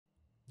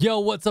Yo,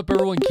 what's up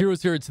everyone?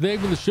 Kyrios here. Today I'm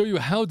going to show you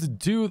how to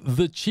do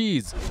the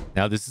cheese.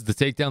 Now this is to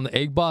take down the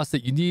egg boss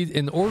that you need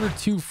in order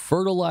to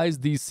fertilize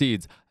these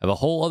seeds. I have a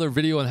whole other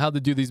video on how to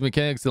do these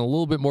mechanics and a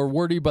little bit more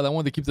wordy, but I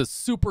wanted to keep this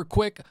super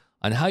quick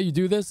on how you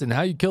do this and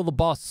how you kill the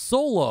boss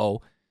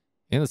solo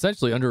in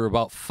essentially under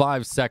about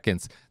 5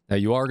 seconds. Now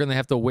you are going to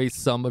have to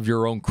waste some of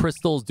your own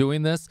crystals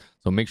doing this,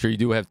 so make sure you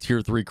do have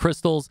tier 3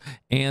 crystals,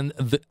 and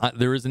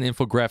there is an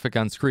infographic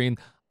on screen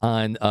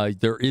on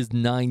there is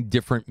 9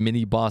 different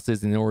mini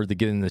bosses in order to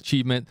get an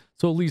achievement,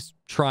 so at least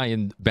try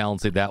and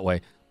balance it that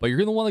way. But you're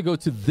going to want to go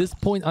to this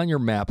point on your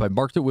map. I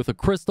marked it with a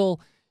crystal,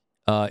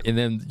 and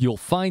then you'll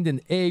find an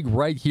egg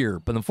right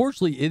here, but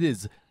unfortunately it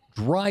is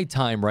dry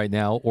time right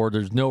now, or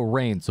there's no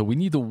rain, so we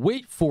need to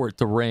wait for it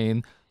to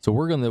rain. So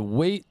we're going to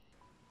wait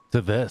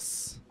to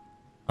this.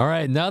 All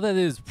right, now that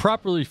it is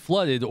properly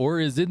flooded or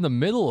is in the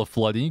middle of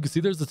flooding, you can see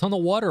there's a ton of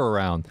water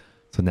around.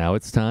 So now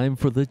it's time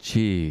for the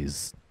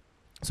cheese.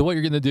 So what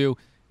you're going to do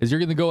is you're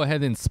going to go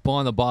ahead and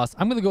spawn a boss.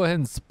 I'm going to go ahead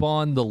and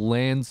spawn the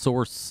land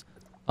source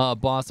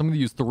boss. I'm going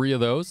to use 3 of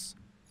those.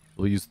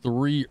 We'll use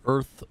 3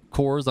 earth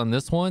cores on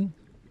this one.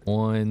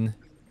 1,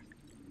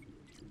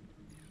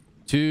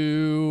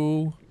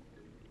 2,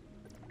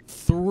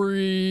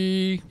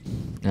 3.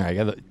 All right,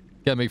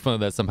 gotta make fun of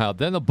that somehow.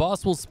 Then the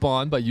boss will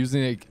spawn by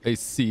using a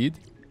seed.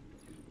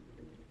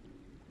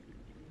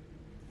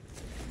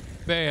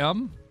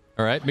 Bam.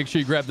 All right, make sure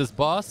you grab this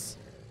boss.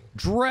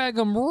 Drag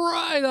him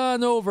right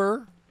on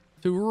over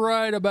to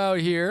right about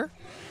here.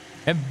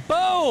 And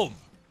boom!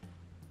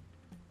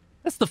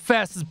 That's the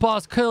fastest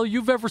boss kill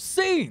you've ever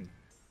seen.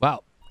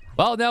 Wow.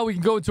 Well, now we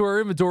can go into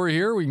our inventory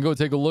here. We can go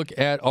take a look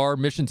at our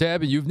mission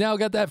tab, and you've now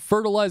got that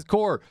fertilized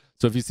core.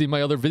 So if you see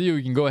my other video,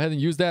 you can go ahead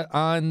and use that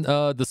on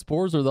the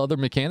spores or the other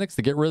mechanics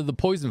to get rid of the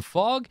poison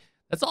fog.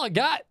 That's all I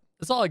got.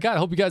 That's all I got. I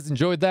hope you guys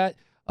enjoyed that.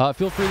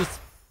 Feel free to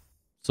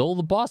solo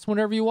the boss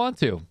whenever you want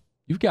to.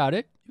 You've got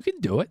it. You can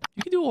do it.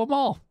 You can do them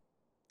all.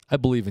 I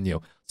believe in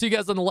you. See you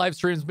guys on the live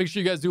streams. Make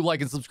sure you guys do like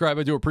and subscribe.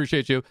 I do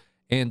appreciate you.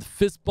 And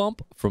fist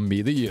bump from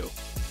me to you.